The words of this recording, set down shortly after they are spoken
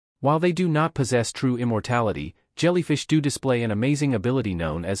While they do not possess true immortality, jellyfish do display an amazing ability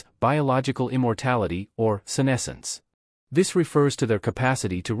known as biological immortality or senescence. This refers to their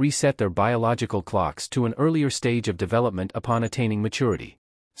capacity to reset their biological clocks to an earlier stage of development upon attaining maturity.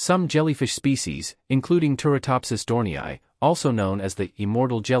 Some jellyfish species, including Turritopis Dohrnii, also known as the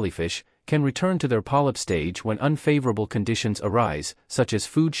immortal jellyfish, can return to their polyp stage when unfavorable conditions arise, such as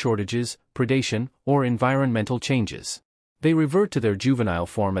food shortages, predation, or environmental changes. They revert to their juvenile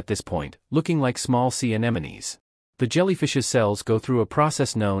form at this point, looking like small sea anemones. The jellyfish's cells go through a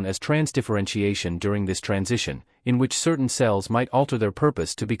process known as transdifferentiation during this transition, in which certain cells might alter their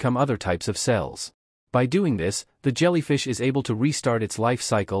purpose to become other types of cells. By doing this, the jellyfish is able to restart its life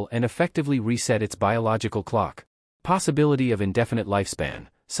cycle and effectively reset its biological clock. Possibility of indefinite lifespan.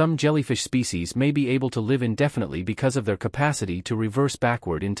 Some jellyfish species may be able to live indefinitely because of their capacity to reverse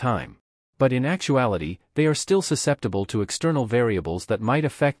backward in time. But in actuality, they are still susceptible to external variables that might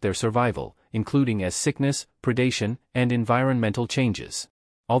affect their survival, including as sickness, predation, and environmental changes.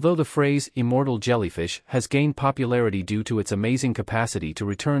 Although the phrase immortal jellyfish has gained popularity due to its amazing capacity to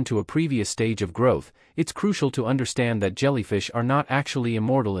return to a previous stage of growth, it's crucial to understand that jellyfish are not actually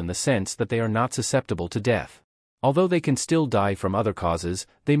immortal in the sense that they are not susceptible to death. Although they can still die from other causes,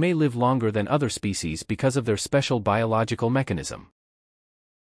 they may live longer than other species because of their special biological mechanism.